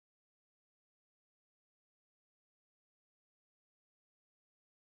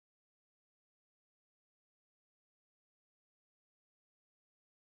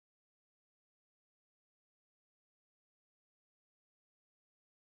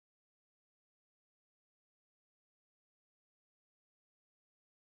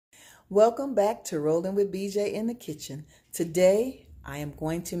Welcome back to Rolling with BJ in the kitchen. Today I am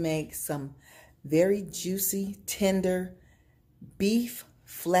going to make some very juicy, tender beef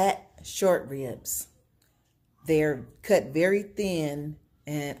flat short ribs. They're cut very thin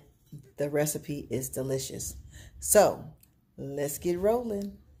and the recipe is delicious. So let's get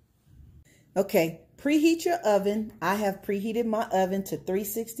rolling. Okay, preheat your oven. I have preheated my oven to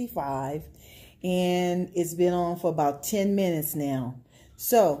 365 and it's been on for about 10 minutes now.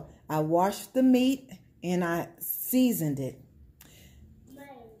 So I washed the meat and I seasoned it.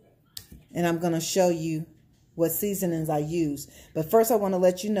 And I'm going to show you what seasonings I use. But first I want to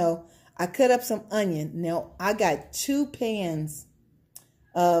let you know, I cut up some onion. Now I got 2 pans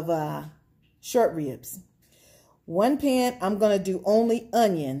of short ribs. One pan I'm going to do only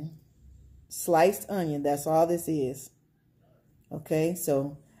onion, sliced onion. That's all this is. Okay,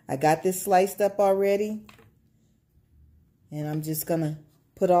 so I got this sliced up already. And I'm just going to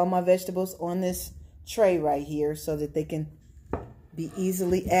put all my vegetables on this tray right here so that they can be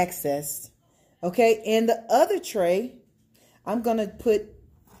easily accessed. Okay, and the other tray, I'm going to put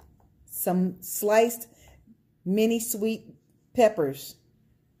some sliced mini sweet peppers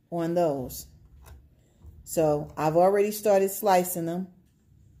on those. So I've already started slicing them.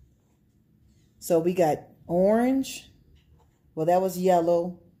 So we got orange. Well, that was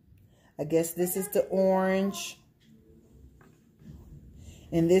yellow. I guess this is the orange.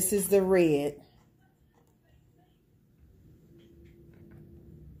 And this is the red.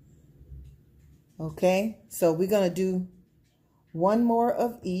 Okay, so we're going to do one more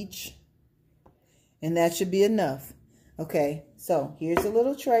of each. And that should be enough. Okay, so here's a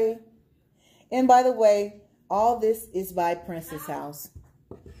little tray. And by the way, all this is by Princess House.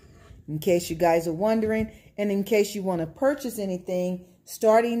 In case you guys are wondering, and in case you want to purchase anything,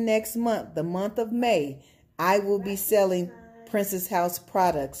 starting next month, the month of May, I will be selling Princess House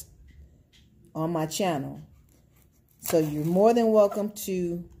products on my channel. So you're more than welcome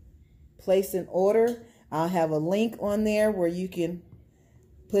to place an order. I'll have a link on there where you can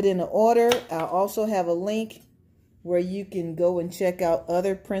put in an order. I'll also have a link where you can go and check out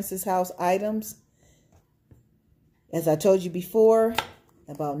other Princess House items. As I told you before,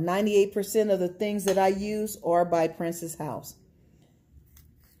 about 98% of the things that I use are by Princess House.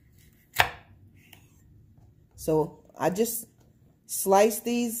 So I just slice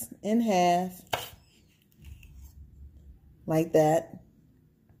these in half like that.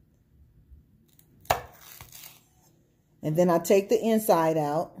 And then I take the inside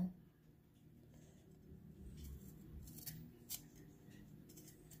out.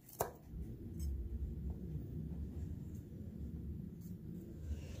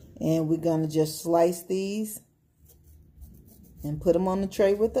 And we're going to just slice these and put them on the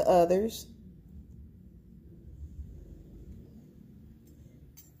tray with the others.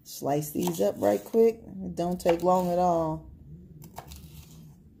 Slice these up right quick. It don't take long at all.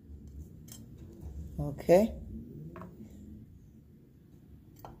 Okay.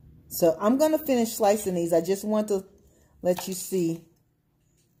 So I'm going to finish slicing these. I just want to let you see.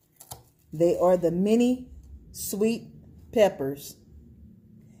 They are the mini sweet peppers.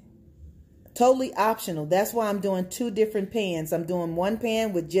 Totally optional. That's why I'm doing 2 different pans. I'm doing one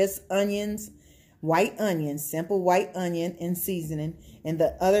pan with just onions, white onions, simple white onion and seasoning. And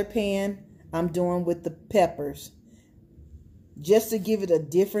the other pan I'm doing with the peppers. Just to give it a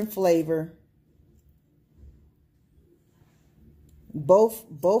different flavor.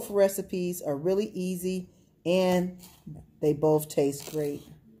 Both recipes are really easy and they both taste great.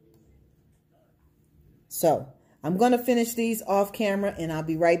 So I'm going to finish these off camera and I'll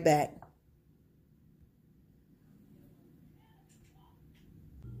be right back.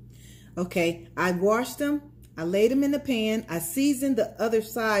 Okay, I washed them. I laid them in the pan. I seasoned the other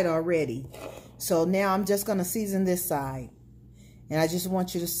side already. So now I'm just going to season this side. And I just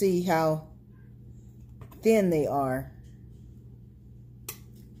want you to see how thin they are.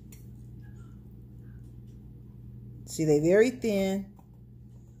 See, they're very thin.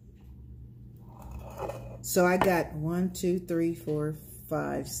 So I got 1, 2, 3, 4,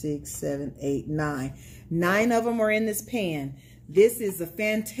 5, 6, 7, 8, 9. 9 of them are in this pan. This is a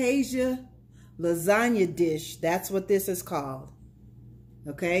Fantasia Lasagna dish. That's what this is called.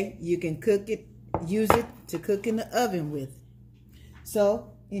 Okay? You can cook it, use it to cook in the oven with.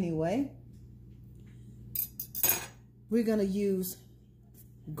 So, anyway, we're going to use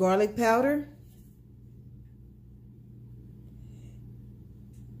garlic powder.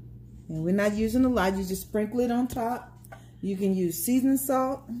 And we're not using a lot. You just sprinkle it on top. You can use seasoned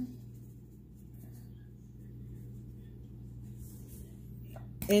salt.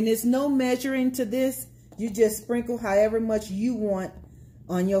 And there's no measuring to this. You just sprinkle however much you want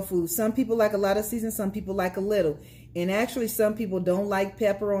on your food. Some people like a lot of seasoning, some people like a little. And actually, some people don't like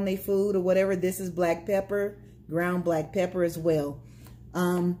pepper on their food or whatever. This is black pepper, ground black pepper as well.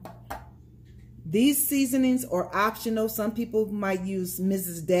 These seasonings are optional. Some people might use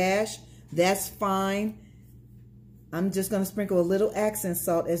Mrs. Dash. That's fine. I'm just going to sprinkle a little accent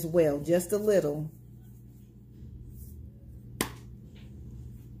salt as well, just a little.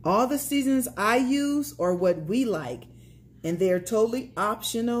 All the seasonings I use are what we like, and they're totally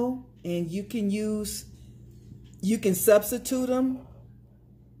optional, and you can substitute them,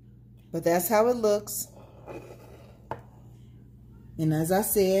 but that's how it looks. And as I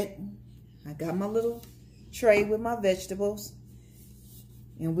said, I got my little tray with my vegetables,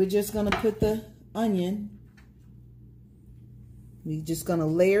 and we're just going to put the onion. We're just going to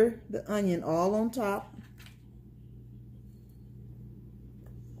layer the onion all on top.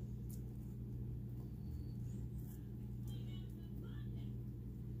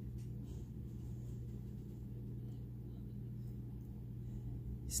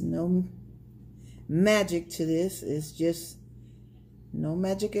 There's no magic to this. It's just no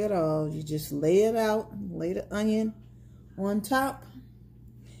magic at all. You just lay it out, lay the onion on top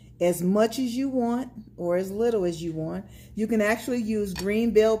as much as you want or as little as you want. You can actually use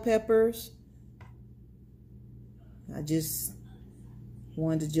green bell peppers. I just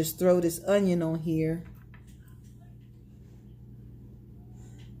wanted to just throw this onion on here.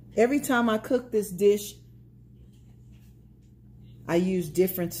 Every time I cook this dish, I use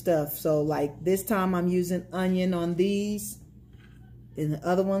different stuff. So like this time I'm using onion on these. And the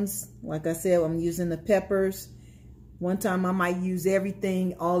other ones, like I said, I'm using the peppers. One time I might use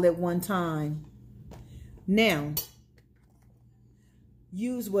everything all at one time. Now,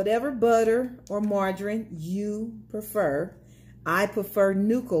 use whatever butter or margarine you prefer. I prefer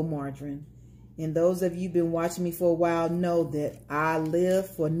Nuco margarine. And those of you who've been watching me for a while know that I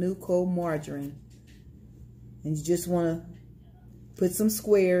live for Nuco margarine. And you just want to put some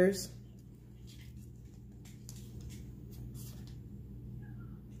squares.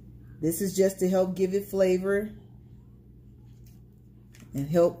 This is just to help give it flavor and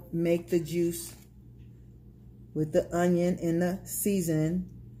help make the juice with the onion and the seasoning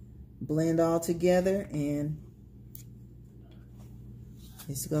blend all together, and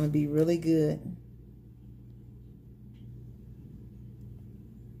it's going to be really good.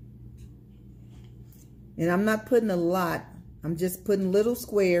 And I'm not putting a lot. I'm just putting little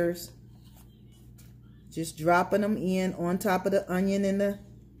squares, just dropping them in on top of the onion and the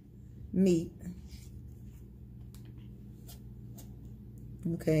meat.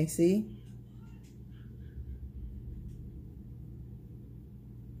 Okay, see?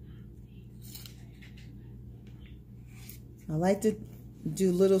 I like to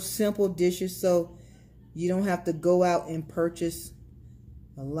do little simple dishes so you don't have to go out and purchase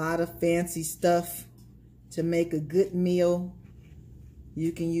a lot of fancy stuff to make a good meal.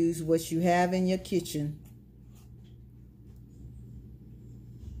 You can use what you have in your kitchen.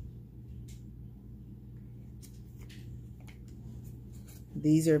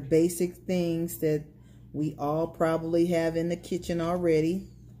 These are basic things that we all probably have in the kitchen already.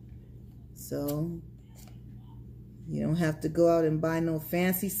 So you don't have to go out and buy no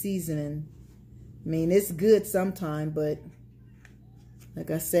fancy seasoning. I mean, it's good sometimes, but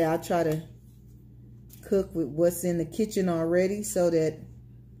like I said, I try to cook with what's in the kitchen already, so that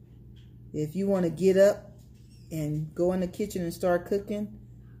if you want to get up and go in the kitchen and start cooking,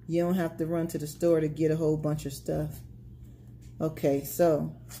 you don't have to run to the store to get a whole bunch of stuff. Okay,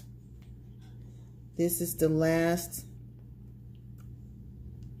 so this is the last.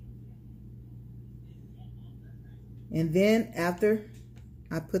 And then after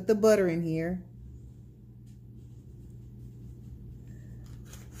I put the butter in here,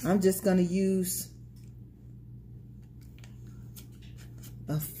 I'm just going to use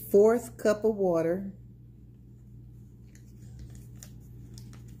a 1/4 cup of water.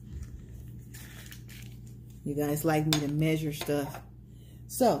 You guys like me to measure stuff.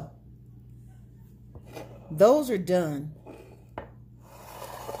 So, those are done.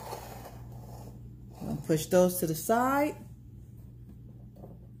 I'll push those to the side.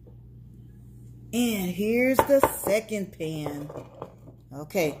 And here's the second pan.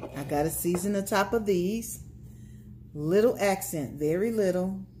 Okay, I got to season the top of these. Little accent, very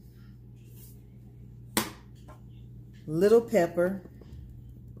little. Little pepper.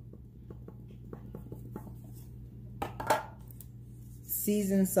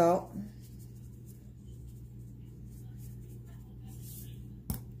 Seasoned salt.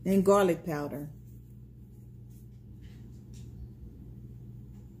 And garlic powder.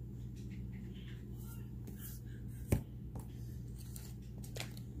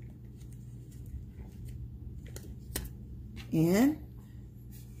 And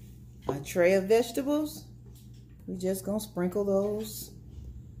my tray of vegetables, we're just gonna sprinkle those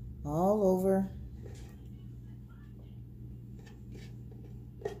all over.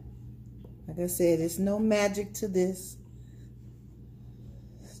 Like I said, it's no magic to this.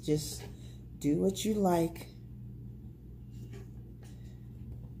 Just do what you like.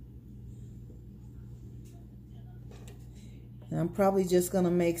 And I'm probably just gonna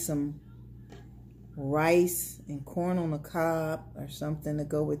make some rice and corn on the cob or something to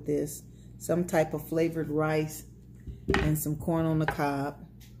go with this. Some type of flavored rice and some corn on the cob.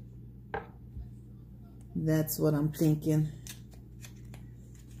 That's what I'm thinking.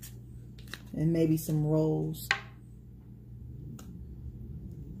 And maybe some rolls.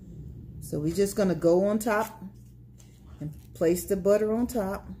 So we're just gonna go on top and place the butter on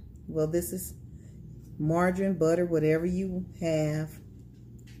top. Well, this is margarine, butter, whatever you have.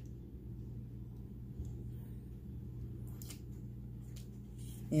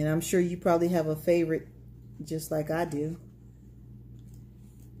 And I'm sure you probably have a favorite just like I do.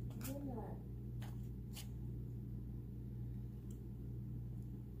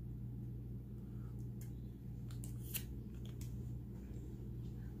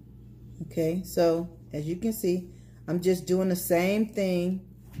 Okay, so as you can see, I'm just doing the same thing.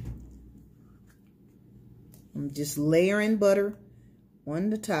 I'm just layering butter on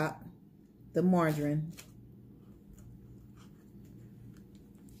the top, the margarine.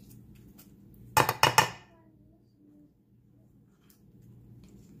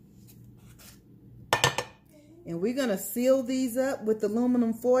 And we're gonna seal these up with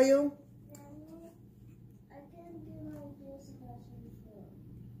aluminum foil.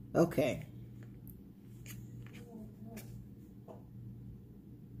 Okay.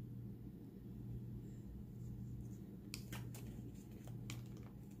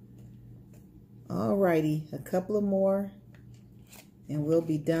 Alrighty, a couple of more and we'll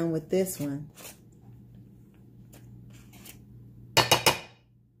be done with this one.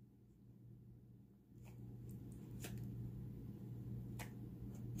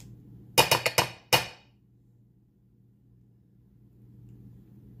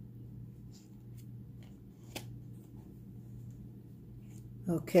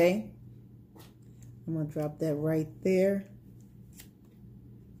 Okay, I'm gonna drop that right there.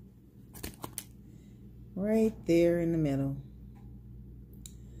 Right there in the middle.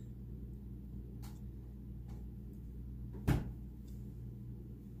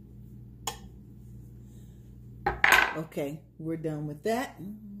 Okay, we're done with that.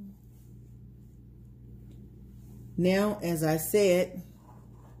 Now, as I said,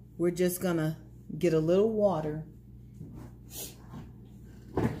 we're just gonna get a little water.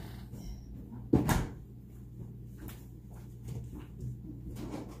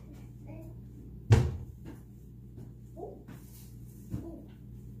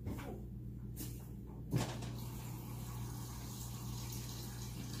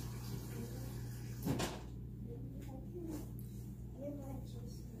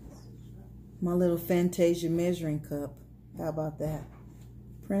 My little Fantasia measuring cup. How about that?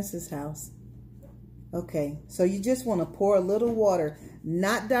 Princess house. Okay, so you just want to pour a little water,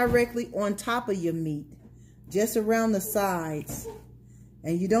 not directly on top of your meat, just around the sides.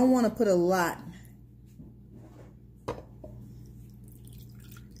 And you don't want to put a lot.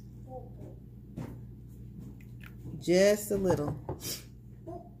 Just a little.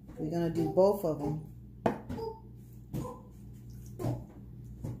 We're going to do both of them.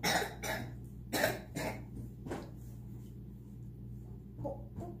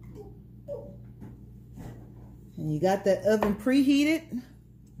 And you got that oven preheated.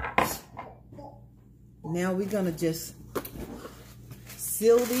 Now we're gonna just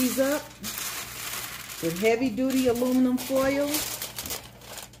seal these up with heavy duty aluminum foil.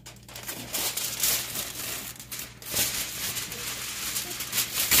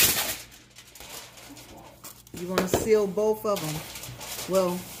 You want to seal both of them.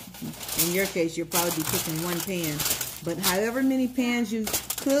 Well, in your case, you'll probably be cooking one pan, but however many pans you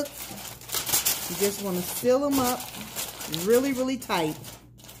cook, you just want to seal them up really, really tight.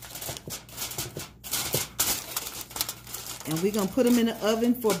 And we're going to put them in the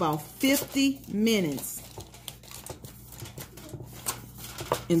oven for about 50 minutes.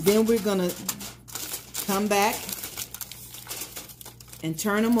 And then we're going to come back and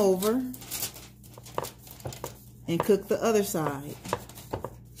turn them over and cook the other side.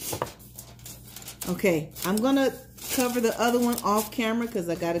 Okay, I'm going to cover the other one off camera because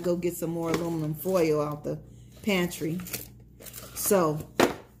I got to go get some more aluminum foil out the pantry. So,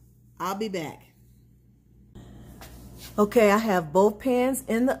 I'll be back. Okay, I have both pans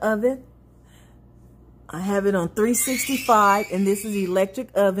in the oven. I have it on 365, and this is electric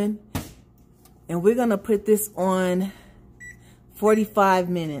oven. And we're gonna put this on 45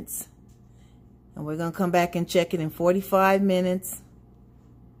 minutes. And we're gonna come back and check it in 45 minutes.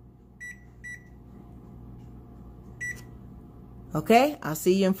 Okay, I'll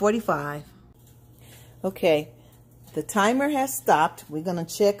see you in 45. Okay, the timer has stopped. We're gonna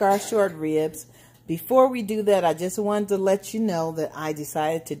check our short ribs. Before we do that, I just wanted to let you know that I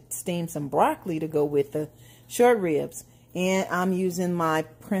decided to steam some broccoli to go with the short ribs. And I'm using my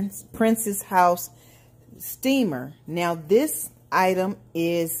Princess House steamer. Now this item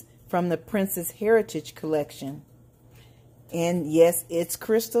is from the Princess Heritage Collection. And yes, it's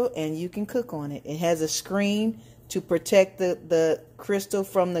crystal and you can cook on it. It has a screen to protect the crystal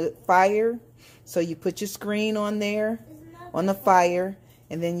from the fire. So you put your screen on there, on the fire,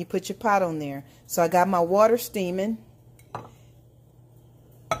 and then you put your pot on there. So I got my water steaming.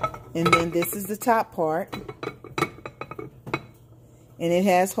 And then this is the top part. And it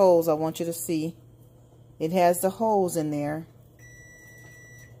has holes. I want you to see. It has the holes in there.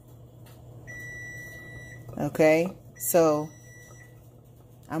 Okay, so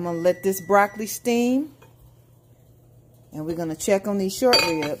I'm going to let this broccoli steam. And we're going to check on these short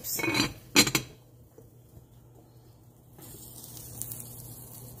ribs.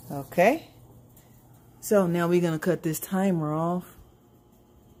 Okay. So now we're going to cut this timer off.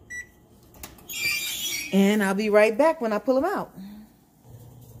 And I'll be right back when I pull them out.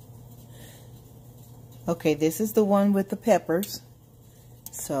 Okay, this is the one with the peppers.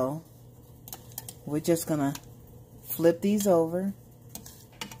 So we're just going to flip these over.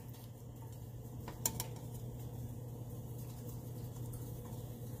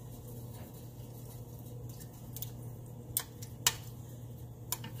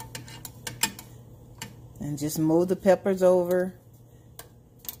 And just move the peppers over.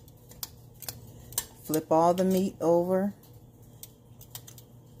 Flip all the meat over.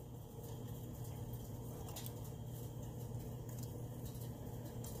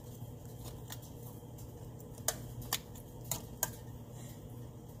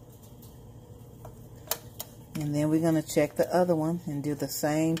 And then we're going to check the other one and do the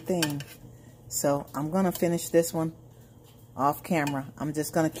same thing. So I'm going to finish this one off camera. I'm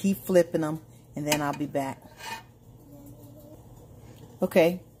just going to keep flipping them. And then I'll be back.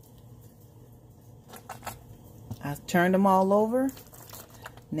 Okay. I've turned them all over.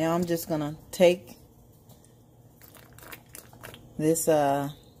 Now I'm just going to take this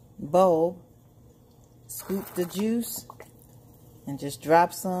bowl, scoop the juice, and just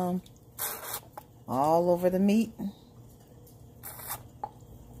drop some all over the meat.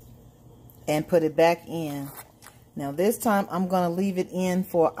 And put it back in. Now this time I'm going to leave it in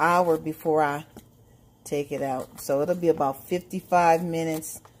for an hour before I take it out. So it'll be about 55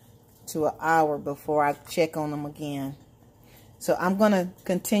 minutes to an hour before I check on them again. So I'm going to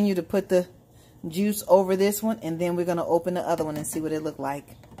continue to put the juice over this one, and then we're going to open the other one and see what it look like.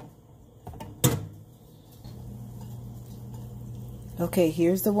 Okay,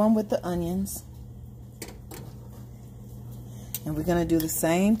 here's the one with the onions. And we're going to do the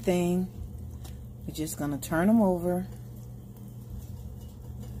same thing. We're just going to turn them over.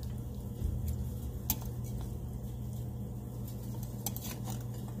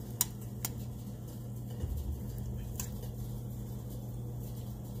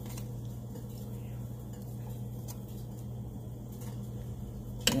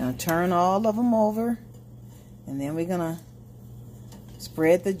 We're going to turn all of them over. And then we're going to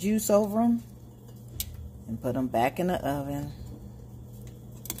spread the juice over them and put them back in the oven.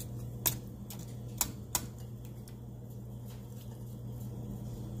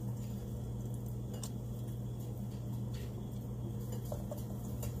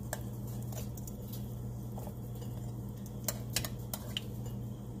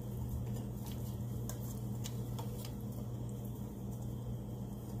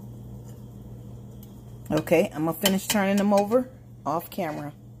 Okay, I'm going to finish turning them over off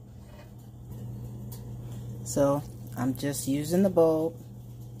camera. So, I'm just using the bowl.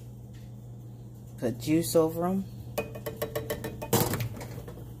 Put juice over them.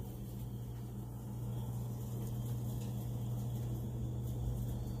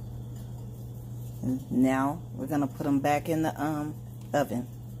 And now, we're going to put them back in the oven.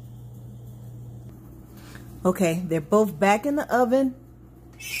 Okay, they're both back in the oven.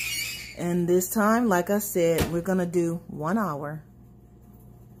 And this time, like I said, we're going to do 1 hour.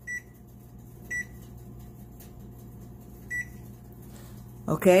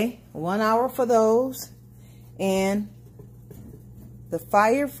 Okay, 1 hour for those. And the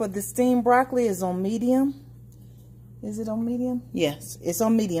fire for the steamed broccoli is on medium. Is it on medium? Yes, it's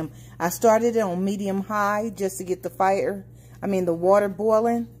on medium. I started it on medium high just to get the the water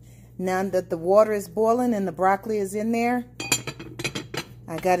boiling. Now that the water is boiling and the broccoli is in there,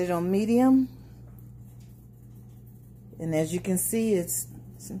 I got it on medium. And as you can see, it's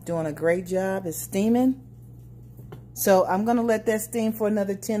doing a great job. It's steaming. So I'm going to let that steam for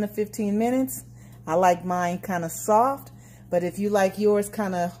another 10 to 15 minutes. I like mine kind of soft, but if you like yours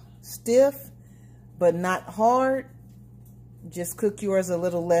kind of stiff but not hard, just cook yours a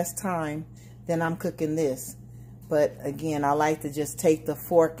little less time than I'm cooking this. But again, I like to just take the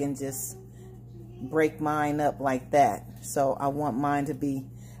fork and just break mine up like that. So I want mine to be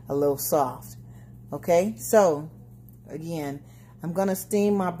a little soft. Okay, so again, I'm going to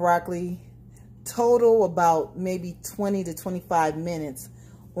steam my broccoli total about maybe 20 to 25 minutes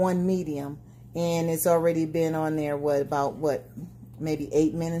on medium. And it's already been on there, maybe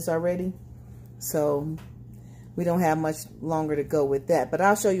 8 minutes already. So we don't have much longer to go with that. But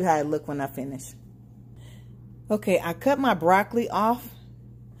I'll show you how it look when I finish. Okay, I cut my broccoli off.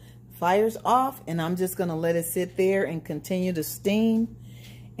 Fire's off. And I'm just going to let it sit there and continue to steam.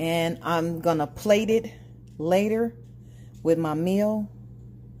 And I'm going to plate it later with my meal.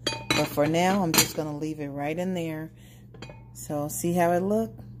 But for now, I'm just going to leave it right in there. So see how it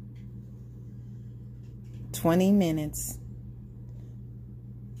look? 20 minutes.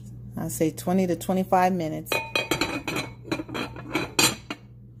 I say 20 to 25 minutes.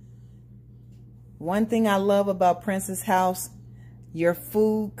 One thing I love about Princess House, your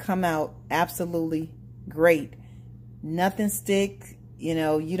food come out absolutely great. Nothing stick, you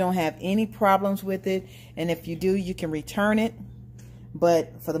don't have any problems with it. And if you do, you can return it.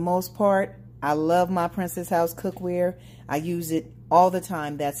 But for the most part, I love my Princess House cookware. I use it all the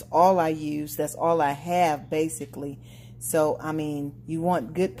time. That's all I use. That's all I have, basically. So, you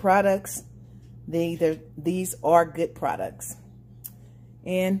want good products. These are good products.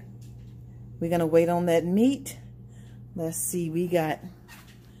 And we're going to wait on that meat. Let's see, we got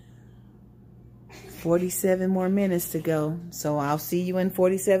 47 more minutes to go. So I'll see you in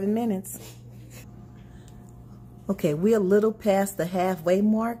 47 minutes. Okay, we're a little past the halfway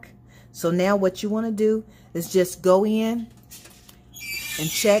mark. So now what you want to do is just go in and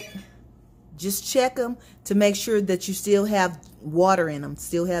check. Just check them to make sure that you still have water in them,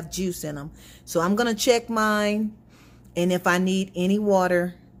 still have juice in them. So I'm going to check mine. And if I need any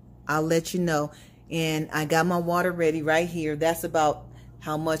water, I'll let you know. And I got my water ready right here. That's about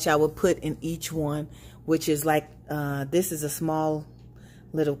how much I would put in each one, which is like, this is a small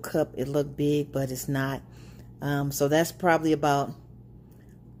little cup. It looked big, but it's not. So that's probably about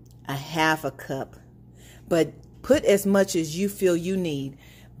a half a cup. But put as much as you feel you need.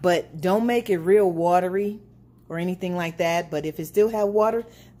 But don't make it real watery or anything like that. But if it still have water,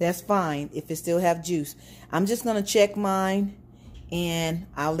 that's fine. If it still have juice. I'm just going to check mine and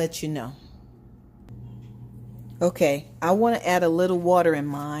I'll let you know. Okay, I want to add a little water in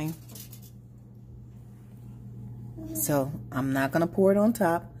mine. So I'm not going to pour it on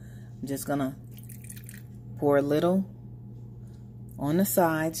top. I'm just going to pour a little on the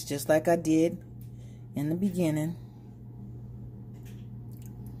sides, just like I did in the beginning.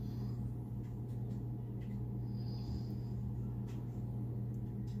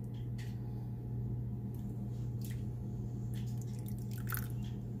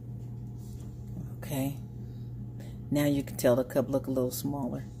 Okay, now you can tell the cup look a little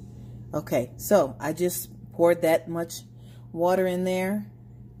smaller. Okay, so I just poured that much water in there.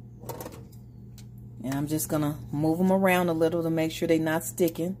 And I'm just going to move them around a little to make sure they're not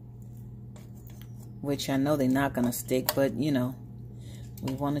sticking. Which I know they're not going to stick, but we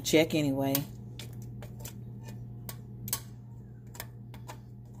want to check anyway.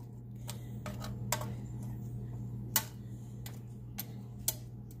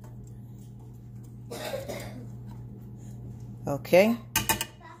 Okay.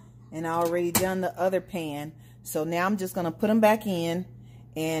 And I already done the other pan. So now I'm just going to put them back in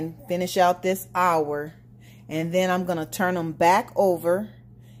and finish out this hour. And then I'm going to turn them back over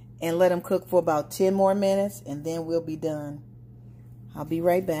and let them cook for about 10 more minutes. And then we'll be done. I'll be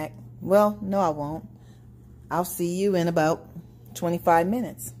right back. Well, no, I won't. I'll see you in about 25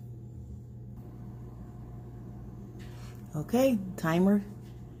 minutes. Okay, timer.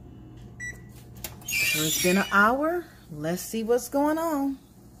 So it's been an hour. Let's see what's going on.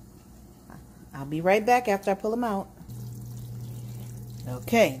 I'll be right back after I pull them out.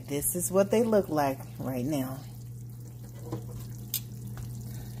 Okay, this is what they look like right now.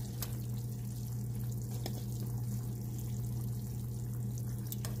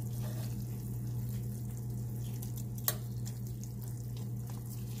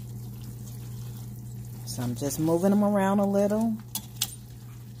 So I'm just moving them around a little.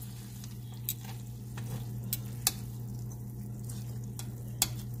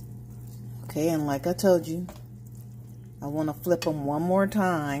 Okay, and like I told you, I want to flip them one more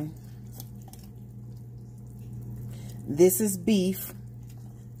time. This is beef,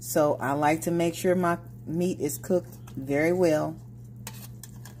 so I like to make sure my meat is cooked very well.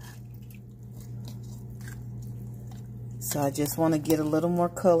 So I just want to get a little more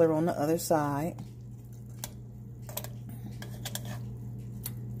color on the other side.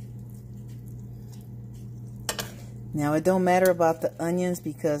 Now it don't matter about the onions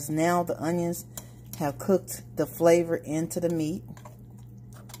because now the onions have cooked the flavor into the meat.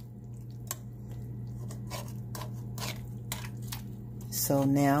 So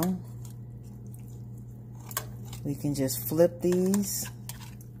now we can just flip these.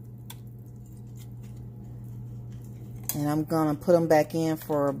 And I'm gonna put them back in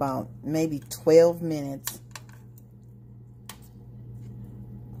for about maybe 12 minutes.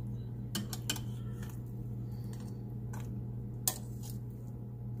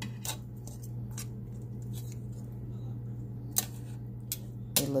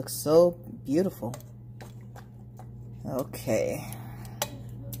 It looks so beautiful. Okay.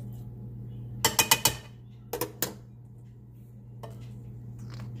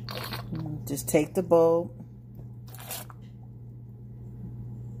 Just take the bowl.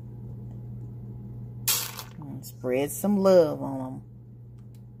 And spread some love on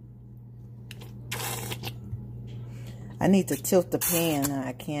them. I need to tilt the pan.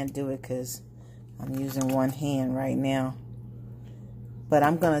 I can't do it because I'm using one hand right now. But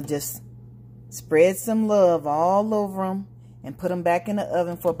I'm going to just spread some love all over them and put them back in the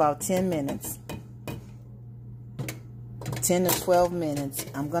oven for about 10 minutes. 10 to 12 minutes.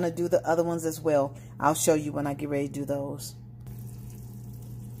 I'm going to do the other ones as well. I'll show you when I get ready to do those.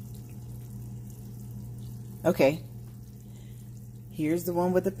 Okay. Here's the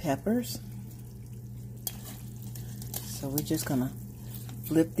one with the peppers. So we're just going to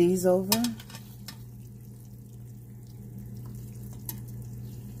flip these over.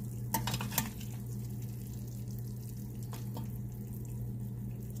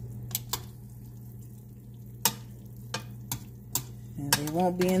 And they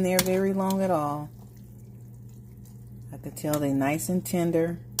won't be in there very long at all. I can tell they're nice and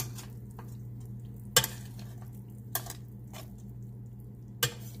tender.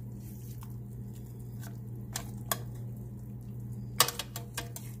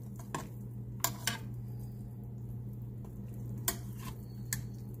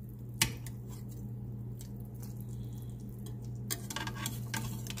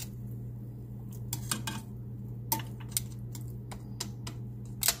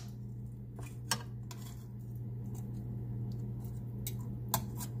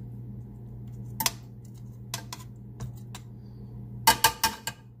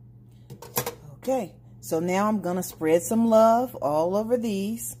 Okay, so now I'm going to spread some love all over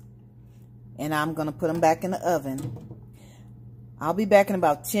these, and I'm going to put them back in the oven. I'll be back in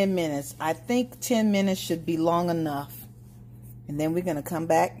about 10 minutes. I think 10 minutes should be long enough. And then we're going to come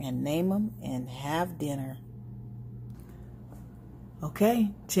back and name them and have dinner. Okay,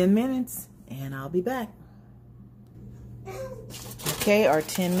 10 minutes, and I'll be back. Okay, our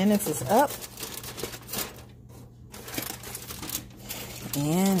 10 minutes is up.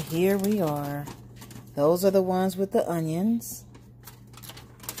 And here we are. Those are the ones with the onions.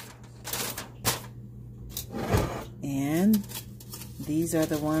 And these are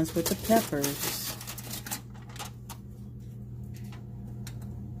the ones with the peppers.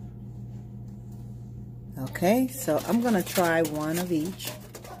 Okay, so I'm going to try one of each.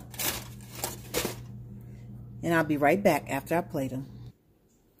 And I'll be right back after I plate them.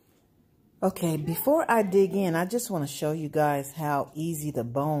 Okay, before I dig in, I just want to show you guys how easy the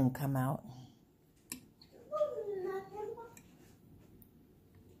bone come out.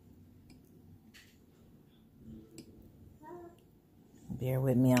 Bear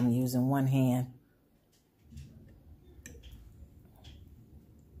with me, I'm using one hand.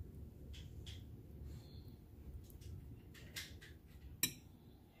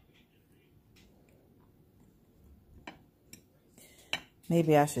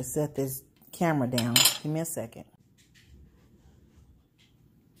 Maybe I should set this camera down. Give me a second.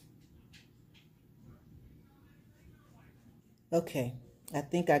 Okay, I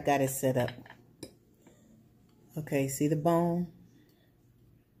think I got it set up. Okay, see the bone?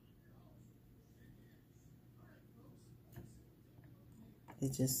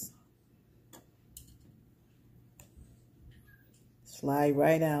 It just slide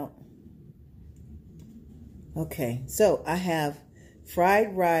right out. Okay, so I have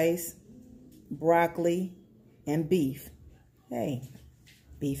fried rice, broccoli, and beef. Hey,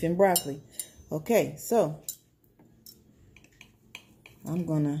 beef and broccoli. Okay, so I'm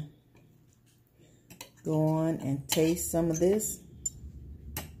gonna go on and taste some of this.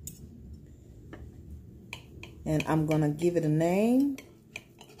 And I'm gonna give it a name.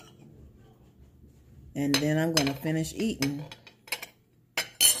 And then I'm gonna finish eating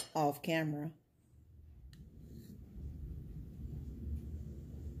off camera.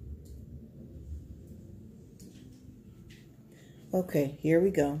 Okay, here we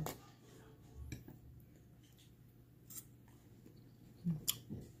go.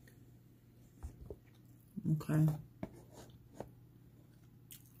 Okay.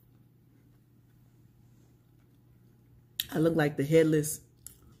 I look like the headless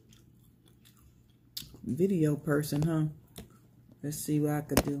video person, huh? Let's see what I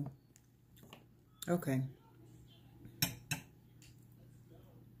could do. Okay.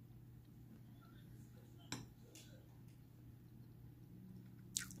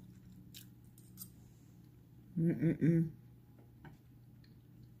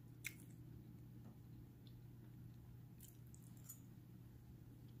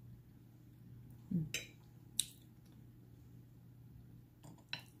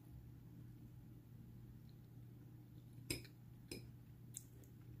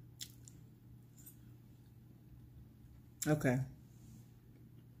 Okay.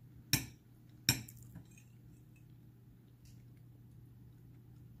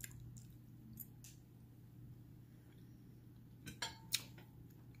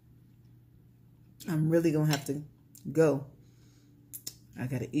 I'm really gonna have to go. I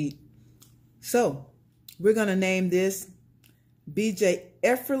gotta eat. So we're gonna name this BJ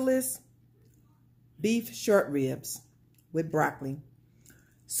Effortless Beef Short Ribs with broccoli.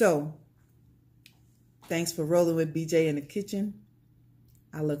 So thanks for rolling with BJ in the kitchen.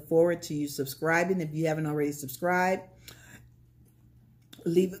 I look forward to you subscribing. If you haven't already subscribed,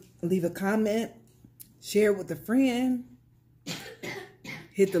 leave a comment, share it with a friend,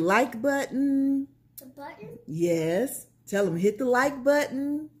 hit the like button. The button? Yes. Tell them hit the like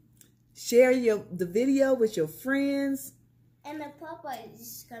button. Share the video with your friends. And the papa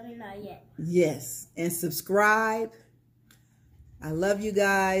is coming out yet. Yes. And subscribe. I love you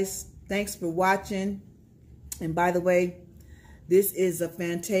guys. Thanks for watching. And by the way, this is a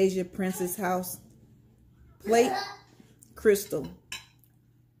Fantasia Princess House plate crystal.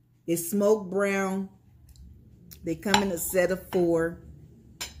 It's smoke brown. They come in a set of 4.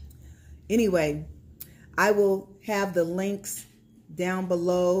 Anyway, I will have the links down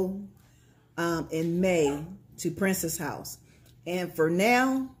below in May to Princess House. And for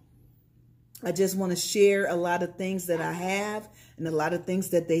now, I just want to share a lot of things that I have and a lot of things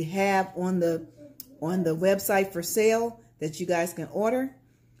that they have on the website for sale that you guys can order.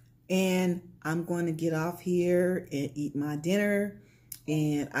 And I'm going to get off here and eat my dinner.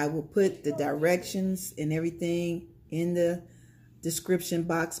 And I will put the directions and everything in the description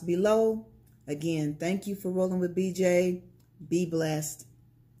box below. Again, thank you for rolling with BJ. Be blessed.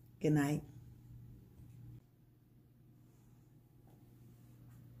 Good night.